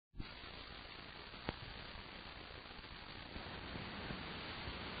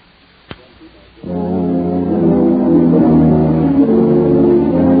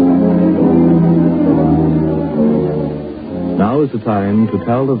to time to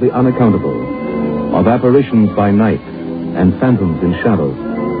tell of the unaccountable, of apparitions by night and phantoms in shadows.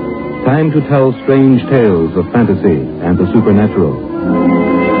 Time to tell strange tales of fantasy and the supernatural.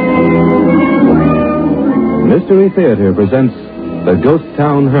 Mystery Theater presents The Ghost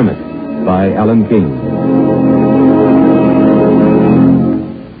Town Hermit by Alan King.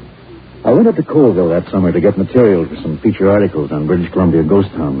 I went up to Colville that summer to get material for some feature articles on British Columbia ghost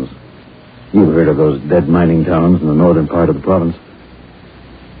towns. You've heard of those dead mining towns in the northern part of the province.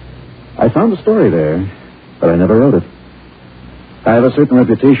 I found a story there, but I never wrote it. I have a certain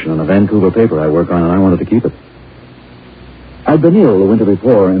reputation in a Vancouver paper I work on, and I wanted to keep it. I'd been ill the winter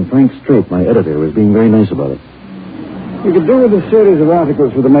before, and Frank Strait, my editor, was being very nice about it. You could do with a series of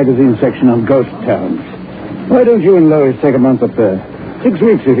articles for the magazine section on ghost towns. Why don't you and Lois take a month up there? 6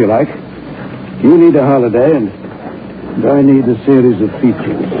 weeks, if you like. You need a holiday, and I need a series of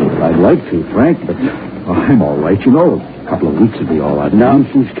features. I'd like to, Frank, but I'm all right, you know. A couple of weeks would be all right.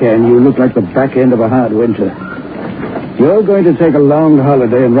 Nonsense, Ken. You look like the back end of a hard winter. You're going to take a long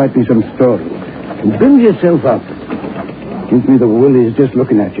holiday and write me some stories. And build yourself up. Gives me the willies just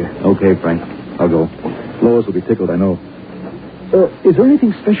looking at you. Okay, Frank. I'll go. Lois will be tickled, I know. Is there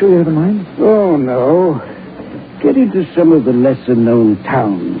anything special you have in mind? Oh, no. Get into some of the lesser-known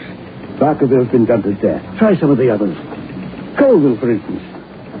towns. Barkerville's been done to death. Try some of the others. Colville, for instance.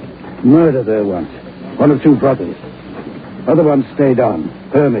 Murder there once. One of two brothers. Other one stayed on.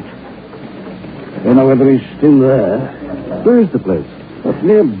 Hermit. Don't know whether he's still there. Where is the place? Up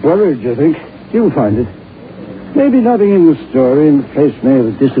near Burridge, I think. You'll find it. Maybe nothing in the story, and the place may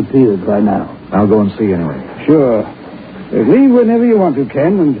have disappeared by now. I'll go and see anyway. Sure. Leave whenever you want to,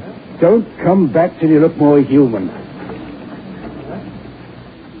 Ken, and don't come back till you look more human.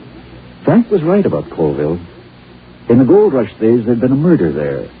 Frank was right about Colville. In the gold rush days, there'd been a murder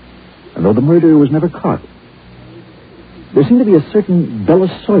there. And though the murderer was never caught, there seemed to be a certain Bella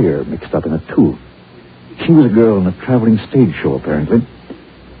Sawyer mixed up in it, too. She was a girl in a traveling stage show, apparently.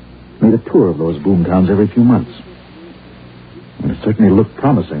 Made a tour of those boom towns every few months. And it certainly looked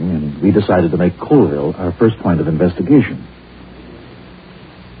promising, and we decided to make Colville our first point of investigation.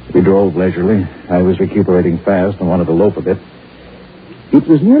 We drove leisurely. I was recuperating fast and wanted to loaf a bit. It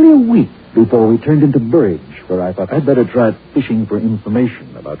was nearly a week before we turned into Burridge, where I thought I'd better try fishing for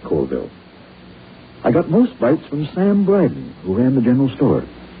information about Colville. I got most bites from Sam Bryden, who ran the general store.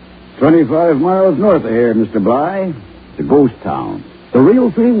 25 miles north of here, Mr. Bly. It's a ghost town. The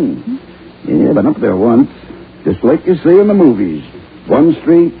real thing. Yeah, been up there once. Just like you see in the movies. One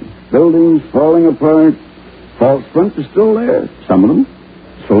street, buildings falling apart. False fronts are still there. Some of them.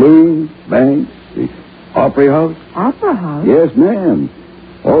 Saloons, banks, the Opry House. Opera House? Yes, ma'am.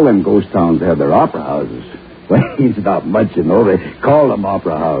 All them ghost towns have their opera houses. Well, it's not much, you know. They call them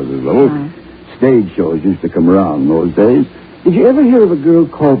opera houses, though. Stage shows used to come around in those days. Did you ever hear of a girl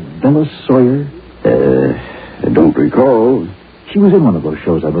called Bella Sawyer? I don't recall. She was in one of those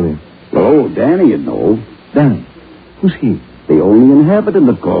shows, I believe. Oh, Danny, you know. Danny? Who's he? The only inhabitant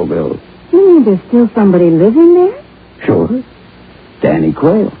of Colville. You mean there's still somebody living there? Sure. Danny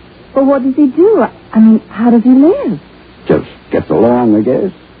Quayle. Well, what does he do? I mean, how does he live? Just gets along, I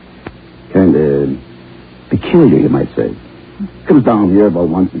guess. Kind of peculiar, you might say. Comes down here about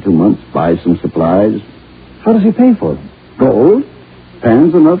once in 2 months, buys some supplies. How does he pay for them? Gold.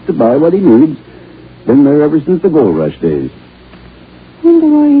 Pans enough to buy what he needs. Been there ever since the gold rush days. Wonder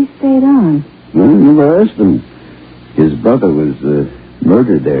why he stayed on. Well, never asked him. His brother was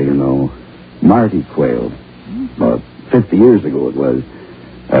murdered there, you know. Marty Quayle. About 50 years ago it was.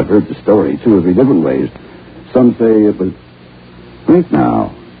 I've heard the story 2 or 3 different ways. Some say it was... Wait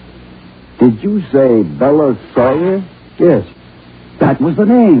now. Did you say Bella Sawyer? Yes. That was the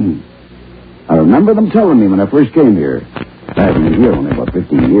name. I remember them telling me when I first came here. I haven't been here only about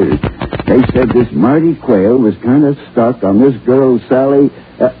 15 years. They said this Marty Quayle was kind of stuck on this girl, Sally...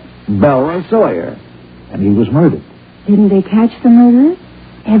 Bella Sawyer. And he was murdered. Didn't they catch the murderer?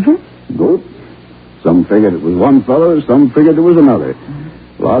 Ever? Nope. Some figured it was one fellow, some figured it was another.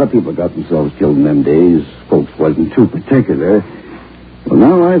 A lot of people got themselves killed in them days. Folks wasn't too particular. Well,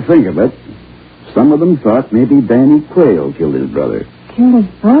 now I think of it, some of them thought maybe Danny Quayle killed his brother. Killed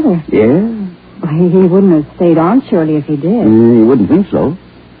his brother? Yeah? Why, he wouldn't have stayed on, surely, if he did. You wouldn't think so.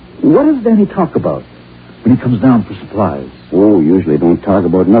 What does Danny talk about when he comes down for supplies? Oh, usually don't talk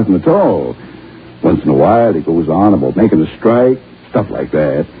about nothing at all. Once in a while, he goes on about making a strike, stuff like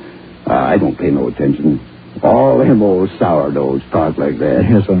that. I don't pay no attention. All them old sourdoughs talk like that.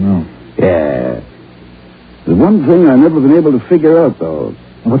 Yes, I know. Yeah. There's one thing I've never been able to figure out, though.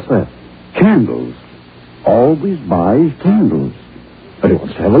 What's that? Candles. Always buys candles. But he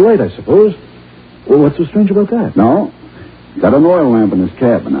wants to have a light, I suppose. Well, what's so strange about that? No. Got an oil lamp in his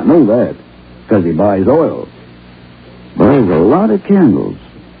cabin. I know that. Because he buys oil. Buys a lot of candles.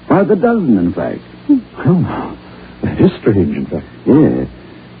 By the dozen, in fact. Well, that is strange, in fact. Yeah.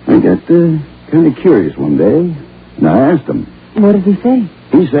 I got kind of curious one day. And I asked him. What did he say?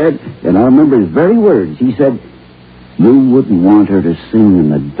 He said, and I remember his very words, he said, "You wouldn't want her to sing in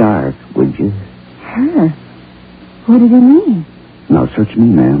the dark, would you?" Her? What did he mean? Now, search me,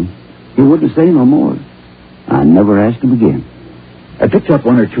 ma'am. He wouldn't say no more. I never asked him again. I picked up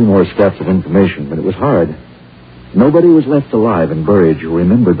one or two more scraps of information, but it was hard. Nobody was left alive in Burridge who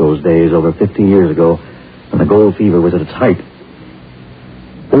remembered those days over 50 years ago when the gold fever was at its height.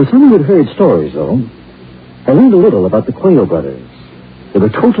 There were some who had heard stories, though. I learned a little about the Quayle brothers. They were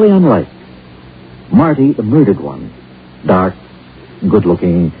totally unlike. Marty, the murdered one. Dark,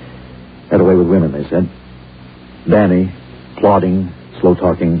 good-looking, had a way with women, they said. Danny, plodding,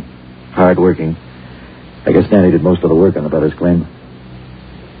 slow-talking, hard-working. I guess Danny did most of the work on the brother's claim.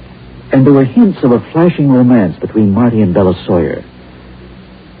 And there were hints of a flashing romance between Marty and Bella Sawyer.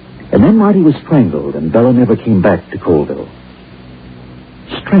 And then Marty was strangled, and Bella never came back to Colville.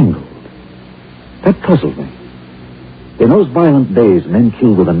 Strangled. That puzzled me. In those violent days, men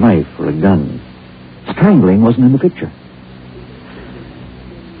killed with a knife or a gun. Strangling wasn't in the picture.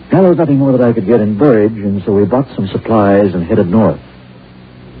 Now, there was nothing more that I could get in Burridge, and so we bought some supplies and headed north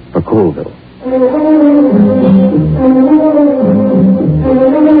for Colville.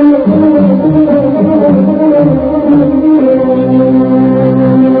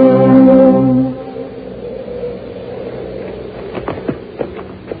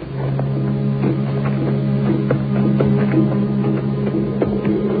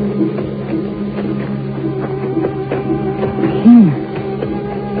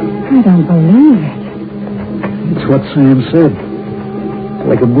 I don't believe it. It's what Sam said.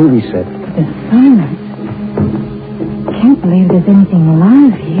 Like a movie set. The silence. Can't believe there's anything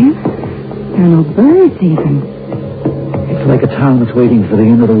alive here. There are no birds even. It's like a town that's waiting for the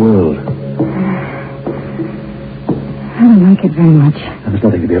end of the world. I don't like it very much. There's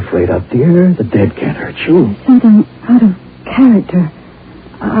nothing to be afraid of, dear. The dead can't hurt you. Something out of character.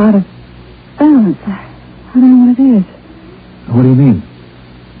 Out of balance. I don't know what it is. What do you mean?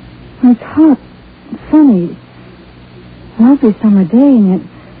 Well, it's hot, sunny, lovely summer day, and yet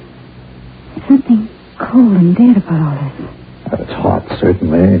something cold and dead about all this. Well, it's hot,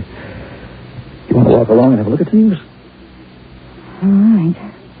 certainly. You want to walk along and have a look at things? All right.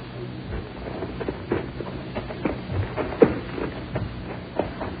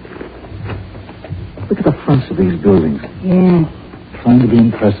 Look at the fronts of these buildings. Yes. Trying to be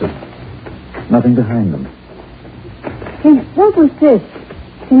impressive. Nothing behind them. Hey, what was this?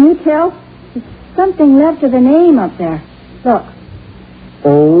 Can you tell? There's something left of the name up there. Look.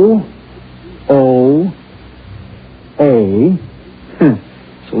 O-O-A.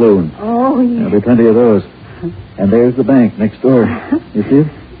 Saloon. Oh, yeah. There'll be plenty of those. And there's the bank next door. You see it?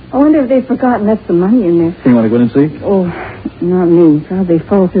 I wonder if they've forgotten left some money in there. You want to go in and see? Oh, not me. Probably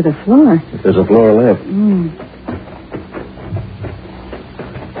fall through the floor. If there's a floor left.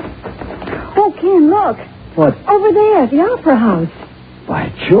 Oh, Ken, look. What? Over there, the Opera House. By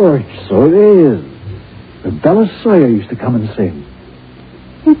George, so it is. The Bella Sawyer used to come and sing.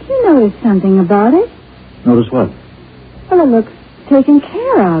 Did you notice something about it? Notice what? Well, it looks taken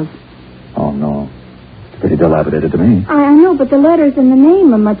care of. Oh, no. It's pretty dilapidated to me. I know, but the letters in the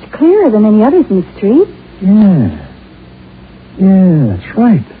name are much clearer than any others in the street. Yeah. Yeah, that's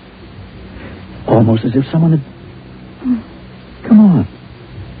right. Almost as if someone had... Come on.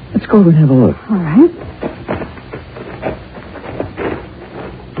 Let's go over and have a look. All right.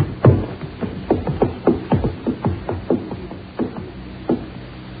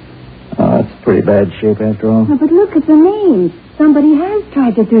 Oh, that's pretty bad shape after all. Oh, but look at the name. Somebody has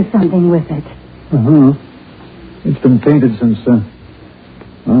tried to do something with it. Uh-huh. It's been painted since,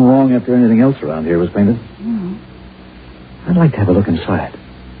 long after anything else around here was painted. Oh. I'd like to have a look inside.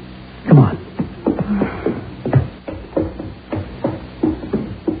 Come on.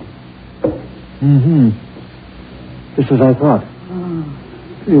 Mm-hmm. Just as I thought. Oh.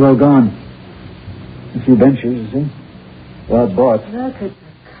 Pretty well gone. A few benches, you see. Well bought. Look at the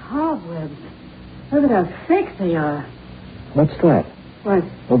cobwebs. Look at how thick they are. What's that? What?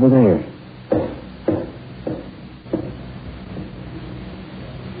 Over there.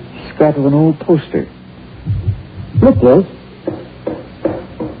 Scrap of an old poster. Look, Liz.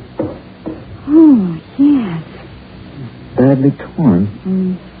 Oh, yes. Badly torn.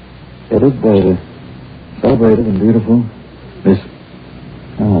 It is braided. Celebrated and beautiful. This...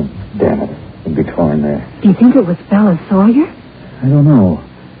 Oh, damn it. It'd be torn there. Do you think it was Bella Sawyer? I don't know.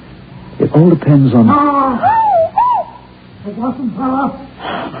 It all depends on... Oh! It wasn't fella.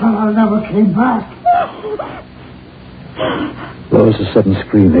 Fella never came back. Lois's sudden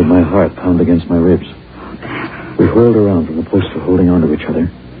scream made my heart pound against my ribs. We whirled around from the poster, holding on to each other.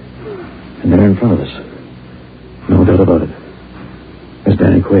 And there in front of us, no doubt about it, was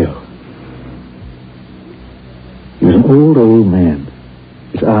Danny Quayle. He was an old man.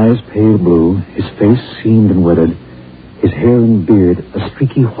 His eyes pale blue, his face seamed and weathered, his hair and beard a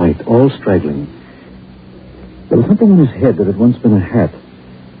streaky white, all straggling. There was something on his head that had once been a hat.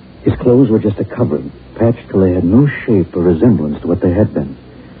 His clothes were just a covering, patched till they had no shape or resemblance to what they had been.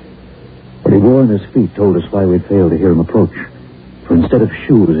 What he wore on his feet told us why we'd failed to hear him approach. For instead of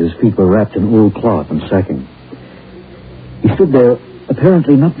shoes, his feet were wrapped in old cloth and sacking. He stood there,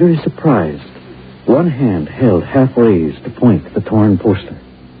 apparently not very surprised, one hand held half raised to point at the torn poster.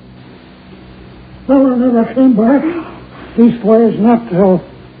 Fella never came back. Leastways not till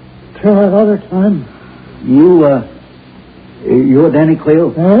that other time. You're Danny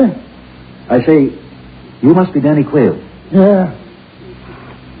Quayle? Eh? I say, you must be Danny Quayle. Yeah.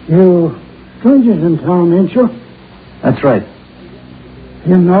 You strangers in town, ain't you? That's right.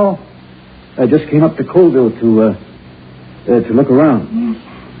 You know? I just came up to Colville to look around. Yes.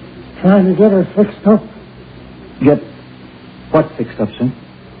 Trying to get her fixed up. Get what fixed up, sir?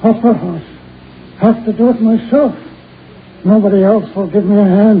 Opera house. Have to do it myself. Nobody else will give me a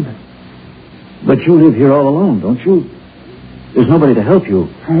hand. But you live here all alone, don't you? There's nobody to help you.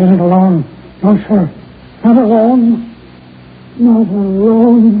 I ain't alone. No, sir. Not alone. Not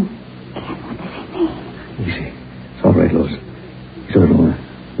alone. What does he mean? Easy. It's all right, Lois. He's a little,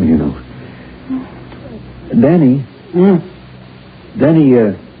 you know. Danny. Yeah? Danny,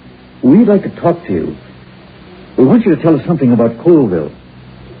 we'd like to talk to you. We want you to tell us something about Colville.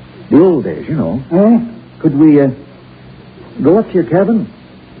 The old days, you know. Eh? Could we, go up to your cabin?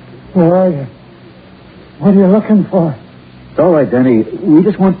 Where are you? What are you looking for? It's all right, Danny. We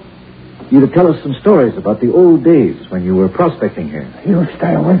just want you to tell us some stories about the old days when you were prospecting here. You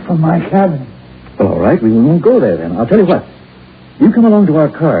stay away from my cabin. Well, all right. We won't go there, then. I'll tell you what. You come along to our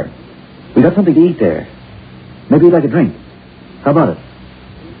car. We got something to eat there. Maybe you'd like a drink. How about it?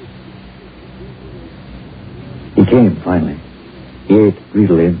 He came, finally. He ate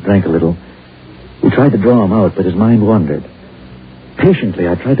greedily and drank a little. We tried to draw him out, but his mind wandered. Patiently,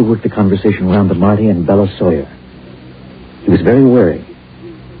 I tried to work the conversation around to Marty and Bella Sawyer. He was very wary.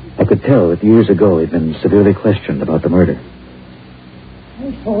 I could tell that years ago he'd been severely questioned about the murder.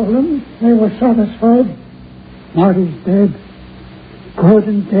 I told them they were satisfied. Marty's dead. Good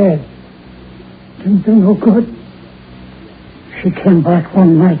and dead. Didn't do no good. She came back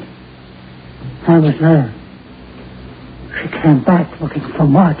one night. I was there. She came back looking for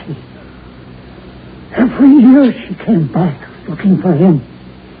Marty. Every year she came back looking for him.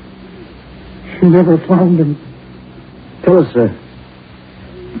 She never found him. Tell us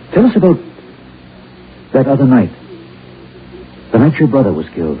about that other night. The night your brother was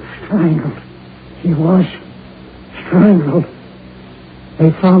killed. Strangled. He was. Strangled.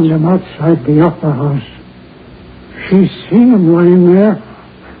 They found him outside the opera house. She's seen him lying there.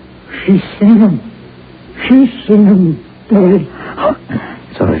 She's seen him. She's seen him dead.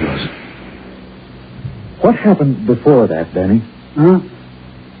 Sorry, Lois. What happened before that, Danny? Huh?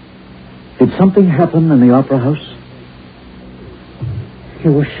 Did something happen in the opera house? He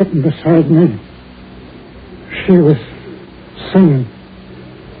was sitting beside me. She was singing.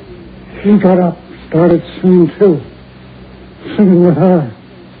 He got up, started singing too. Singing with her.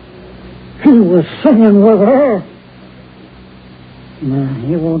 He was singing with her. No,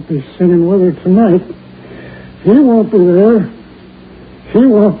 he won't be singing with her tonight. He won't be there. He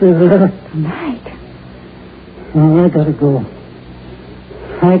won't be there. Tonight? Oh, I gotta go.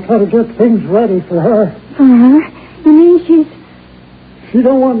 I gotta get things ready for her. For her? You mean she's... She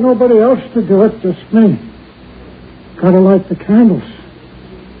don't want nobody else to do it, just me. Gotta light the candles.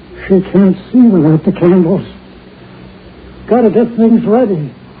 She can't see without the candles. Gotta get things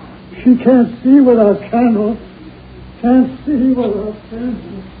ready. She can't see without candles. Can't see without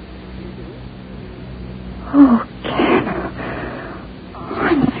candles. Oh, Ken. Oh,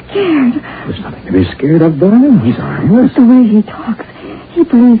 I'm scared. There's nothing to be scared of, darling. He's harmless. The way he talks, he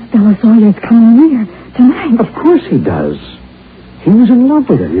believes Bella Sawyer's coming near tonight. Of course he does. He was in love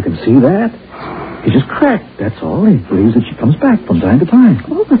with her. You can see that. He's just cracked, that's all. He believes that she comes back from time to time.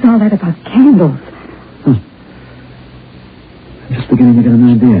 What was all that about candles? I'm just beginning to get an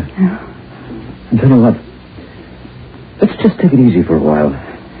idea. And tell you what, let's just take it easy for a while.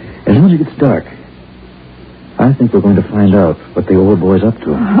 As soon as it gets dark, I think we're going to find out what the old boy's up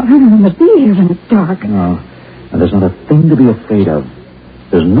to. I don't want to be here when it's dark. No, and there's not a thing to be afraid of.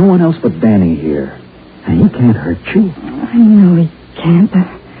 There's no one else but Danny here. And he can't hurt you. I know he can't,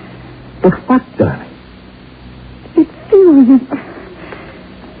 But what, darling? it feels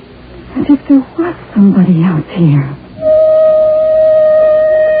as if there was somebody else here.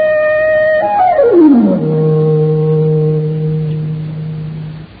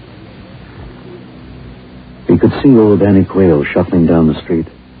 He could see old Danny Quayle shuffling down the street,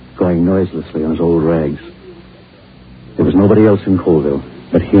 going noiselessly on his old rags. There was nobody else in Colville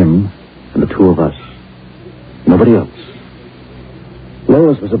but him and the two of us. Nobody else.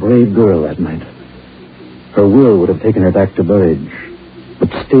 Lois was a brave girl that night. Her will would have taken her back to Burridge, but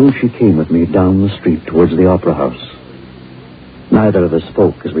still she came with me down the street towards the Opera House. Neither of us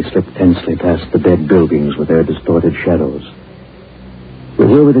spoke as we slipped tensely past the dead buildings with their distorted shadows. We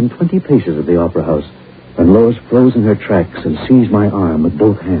were within 20 paces of the Opera House when Lois froze in her tracks and seized my arm with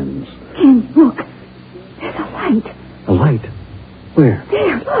both hands. Ken, look. There's a light. A light? Where?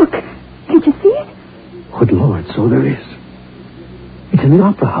 There, look. Can't you see it? Good Lord, so there is. It's in the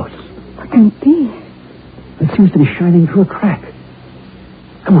Opera House. What can it be? It seems to be shining through a crack.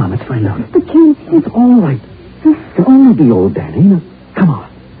 Come on, let's find out. But Ken, It's all right. It can only be old Danny. Now, come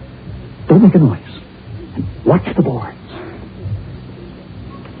on. Don't make a noise. And watch the boards.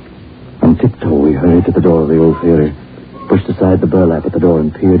 On tiptoe, we hurried to the door of the old theater, pushed aside the burlap at the door,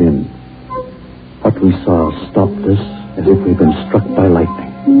 and peered in. What we saw stopped us as if we'd been struck by lightning.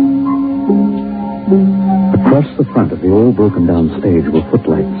 Across the front of the old broken-down stage were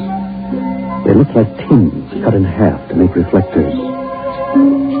footlights. They looked like tins cut in half to make reflectors.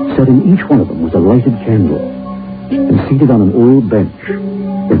 Set in each one of them was a lighted candle, and seated on an old bench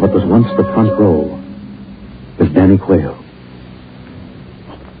in what was once the front row was Danny Quayle.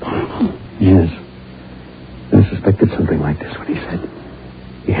 Yes. I suspected something like this when he said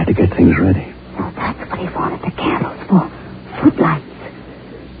he had to get things ready. So that's what he wanted the candles for. Footlights.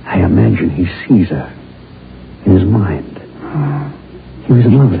 I imagine he sees her in his mind. He was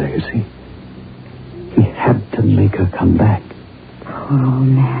in love with her, you see. He had to make her come back. Poor old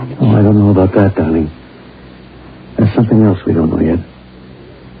man. Oh, I don't know about that, darling. There's something else we don't know yet.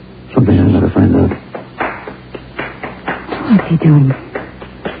 Something I'd better find out. What's he doing?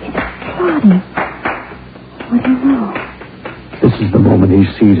 He's plotting. What do you know? This is the moment he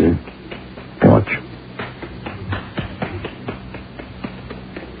sees her. Watch.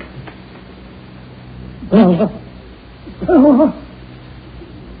 Bella.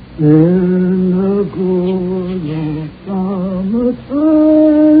 In the good old summertime,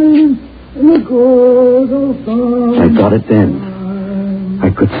 in the good old summertime. I got it then. I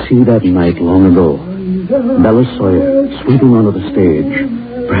could see that night long ago. Bella Sawyer sweeping onto the stage,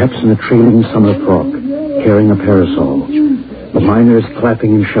 perhaps in a trailing summer frock, carrying a parasol. The miners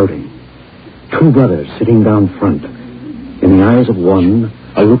clapping and shouting. Two brothers sitting down front. In the eyes of one,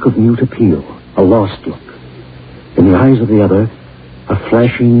 a look of mute appeal, a lost look. In the eyes of the other, a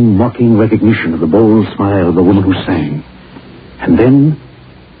flashing, mocking recognition of the bold smile of the woman who sang. And then,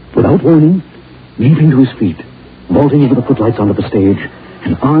 without warning, leaping to his feet, vaulting over the footlights onto the stage,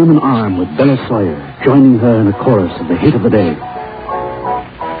 and arm in arm with Bella Sawyer, joining her in a chorus of the hit of the day.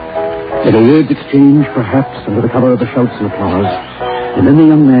 There were words exchanged, perhaps, under the cover of the shouts and applause, and then the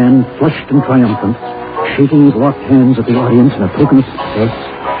young man, flushed and triumphant, shaking his locked hands at the audience in a token of success,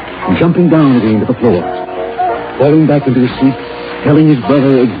 and jumping down again to the floor, falling back into his seat, telling his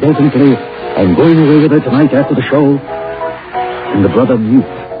brother exultantly, "I'm going away with her tonight after the show." And the brother mute.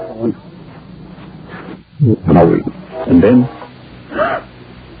 And then...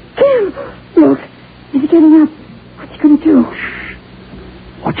 Ken! Look! He's getting up. What's he going to do? Shh.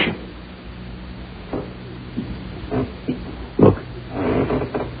 Watch him. Look.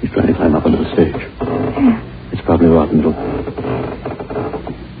 He's trying to climb up onto the stage. Yeah. It's probably rotten, look.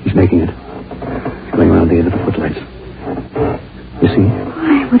 He's making it. He's going around the end of the footlights. You see?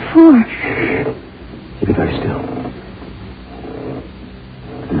 Why? What for? Keep it very still.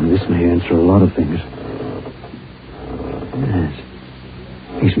 And this may answer a lot of things. Yes.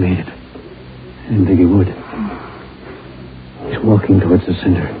 He's made it. I didn't think he would. He's walking towards the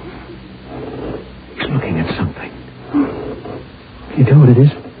center. He's looking at something. Can you tell what it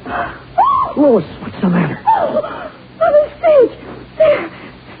is? Lois, what's the matter? On the stage! There!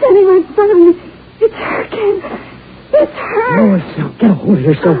 Standing right in front of me. It's her, Ken. It's her! Lois, now get a hold of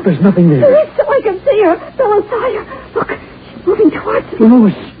yourself. There's nothing there. Please, so I can see her. Bella Sawyer. Look, she's moving towards me.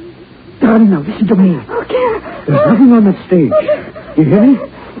 Lois, darling, now listen to me. Oh, Ken. There's nothing on that stage. You hear me?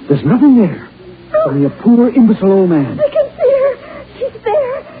 There's nothing there. Only a poor, imbecile old man. I can see her. She's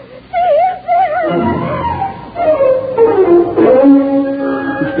there. She is there.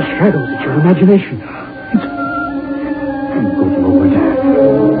 It's the shadows. It's your imagination. It's... Good Lord.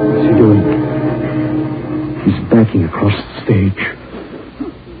 What's he doing?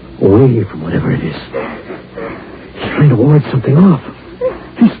 away from whatever it is. He's trying to ward something off.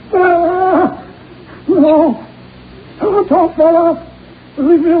 No. Don't, Bella.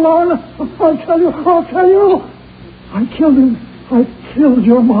 Leave me alone. I'll tell you. I killed him. I killed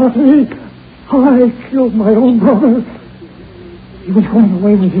your Marty. I killed my own brother. He was going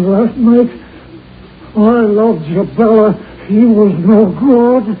away with you last night. I loved you, Bella. He was no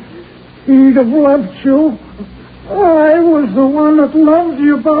good. He'd have left you. I was the one that loved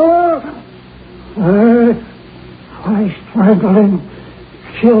you, Bella. I strangled him,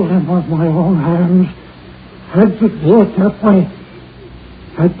 killed him with my own hands. Had to do it that way.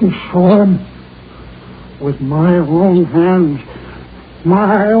 Had to show him with my own hands,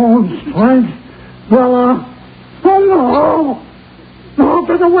 my own strength. Bella, no! No,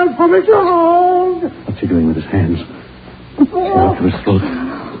 get away from me, go! What's he doing with his hands? They're up to his throat.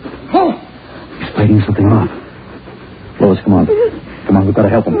 He's fighting something off. Lois, come on. Come on, we've got to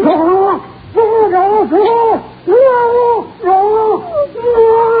help him. He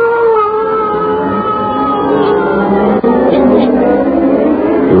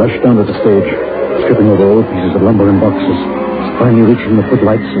rushed down to the stage, stripping over old pieces of lumber and boxes, finally reaching the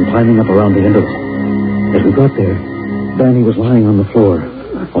footlights and climbing up around the end of it. As we got there, Danny was lying on the floor,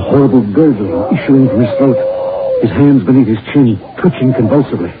 a horrible gurgle issuing from his throat, his hands beneath his chin, twitching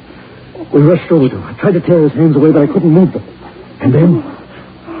convulsively. We rushed over to him. I tried to tear his hands away, but I couldn't move them. And then...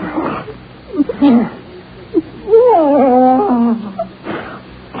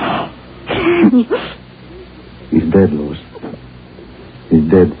 He's dead, Lois. He's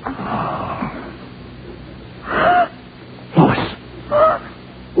dead. Lois!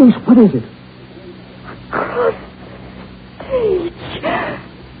 Lois, what is it?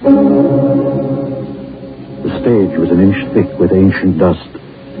 The stage was an inch thick with ancient dust.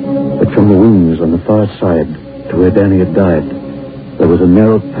 But from the wings on the far side to where Danny had died, there was a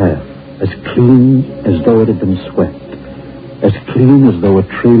narrow path, as clean as though it had been swept, as clean as though a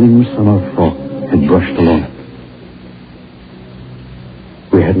trailing summer frock had brushed along it.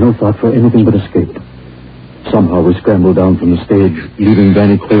 We had no thought for anything but escape. Somehow we scrambled down from the stage, leaving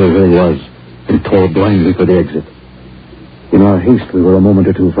Danny clear where he was, and tore blindly for the exit. In our haste, we were a moment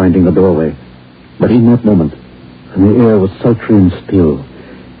or two finding the doorway. But in that moment, and the air was sultry and still,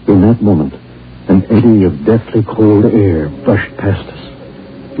 in that moment, an eddy of deathly cold air brushed past us,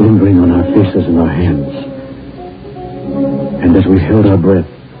 lingering on our faces and our hands. And as we held our breath,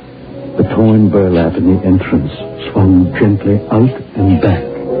 the torn burlap in the entrance swung gently out and back,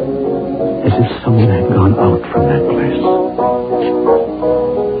 as if someone had gone out from that place.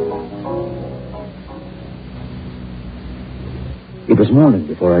 It was morning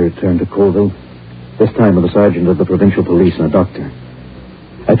before I returned to Colville, this time with a sergeant of the provincial police and a doctor.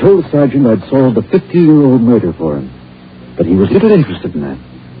 I told the sergeant I'd solved a 50-year-old murder for him, but he was little interested in that.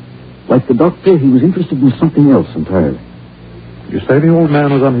 Like the doctor, he was interested in something else entirely. You say the old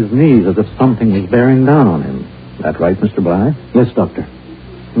man was on his knees as if something was bearing down on him. That right, Mr. Bly? Yes, doctor.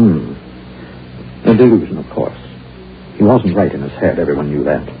 A delusion, of course. He wasn't right in his head. Everyone knew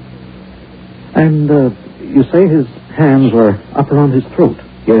that. And you say his hands were up around his throat?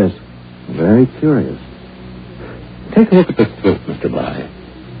 Yes. Very curious. Take a look at this throat, Mr. Bly.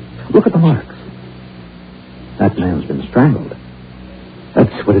 Look at the marks. That man's been strangled.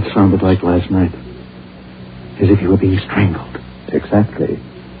 That's what it sounded like last night. As if he were being strangled. Exactly.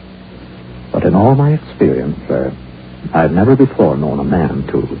 But in all my experience, sir, I've never before known a man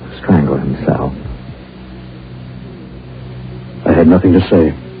to strangle himself. I had nothing to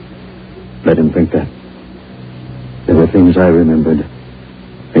say. Let him think that. There were things I remembered,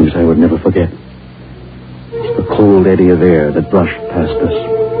 things I would never forget. The cold eddy of air that brushed past us.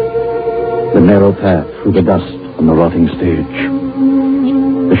 The narrow path through the dust on the rotting stage.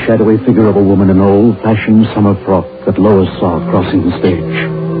 The shadowy figure of a woman in an old-fashioned summer frock that Lois saw crossing the stage.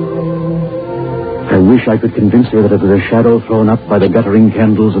 I wish I could convince her that it was a shadow thrown up by the guttering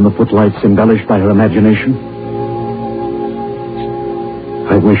candles and the footlights embellished by her imagination.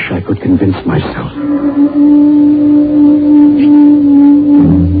 I wish I could convince myself.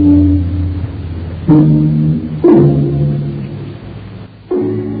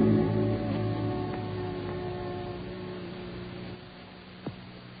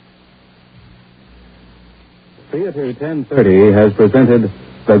 Theater 1030 has presented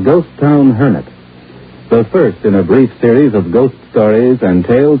The Ghost Town Hermit, the first in a brief series of ghost stories and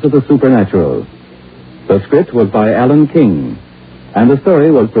tales of the supernatural. The script was by Alan King, and the story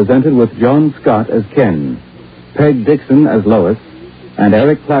was presented with John Scott as Ken, Peg Dixon as Lois, and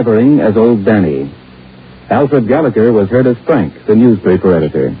Eric Clavering as Old Danny. Alfred Gallagher was heard as Frank, the newspaper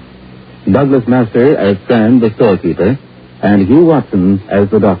editor. Douglas Master as Stan, the storekeeper, and Hugh Watson as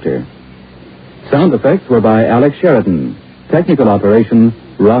the Doctor. Sound effects were by Alex Sheridan. Technical operation,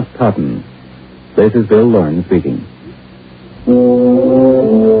 Ross Totten. This is Bill Lorne speaking.